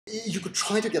You could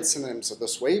try to get synonyms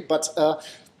this way, but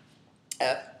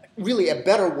really a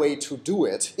better way to do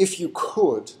it, if you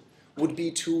could, would be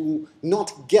to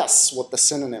not guess what the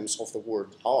synonyms of the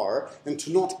word are, and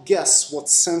to not guess what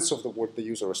sense of the word the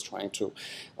user is trying to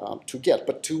get,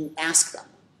 but to ask them.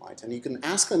 Right? And you can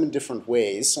ask them in different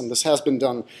ways, and this has been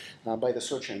done by the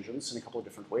search engines in a couple of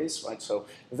different ways. Right? So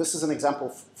this is an example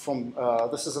from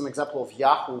of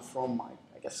Yahoo from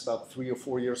I guess about 3 or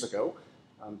 4 years ago.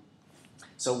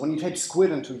 So when you type squid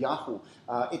into Yahoo,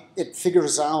 it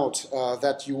figures out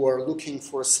that you are looking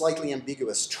for a slightly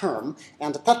ambiguous term,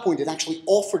 and at that point it actually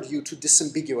offered you to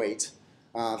disambiguate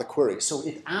the query. So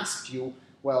it asked you,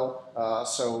 well,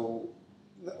 so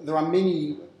there are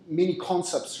many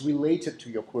concepts related to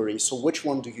your query, so which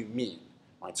one do you mean?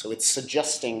 Right? So it's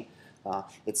suggesting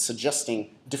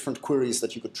different queries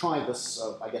that you could try. This,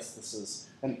 I guess, this is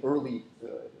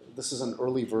an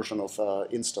early version of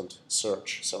instant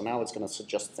search. So now it's going to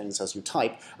suggest things as you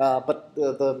type. But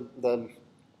the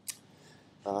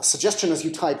suggestion as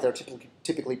you type, they're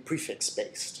typically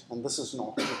prefix-based, and this is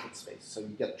not prefix-based. So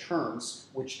you get terms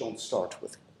which don't start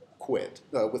with squid.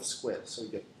 So you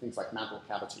get things like mantle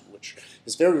cavity, which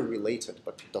is very related,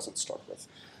 but doesn't start with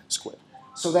squid.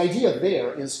 So the idea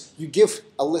there is you give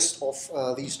a list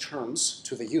of these terms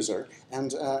to the user,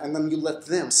 and then you let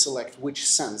them select which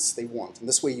sense they want. And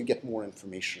this way you get more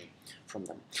information from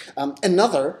them.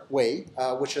 Another way,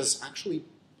 which is actually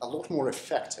a lot more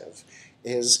effective,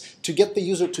 is to get the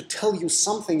user to tell you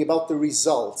something about the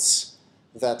results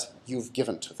that you've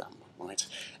given to them. Right?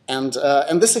 And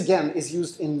this, again, is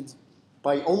used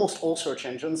by almost all search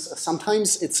engines.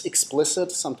 Sometimes it's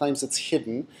explicit, sometimes it's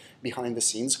hidden behind the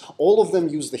scenes. All of them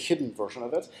use the hidden version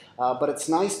of it, but it's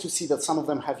nice to see that some of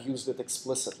them have used it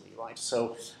explicitly, right?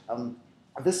 So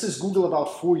this is Google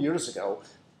about 4 years ago.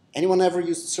 Anyone ever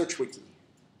used SearchWiki?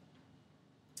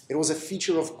 It was a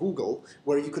feature of Google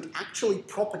where you could actually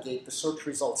propagate the search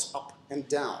results up and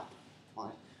down.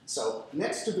 Right? So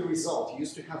next to the result, you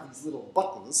used to have these little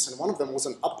buttons, and one of them was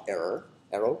an up arrow,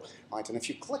 right? And if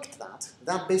you clicked that,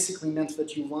 that basically meant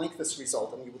that you like this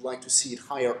result and you would like to see it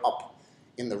higher up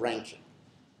in the ranking.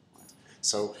 Right?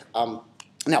 So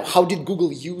now, how did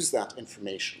Google use that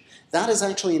information? That is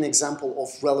actually an example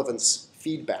of relevance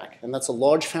feedback, and that's a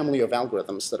large family of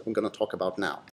algorithms that we're going to talk about now.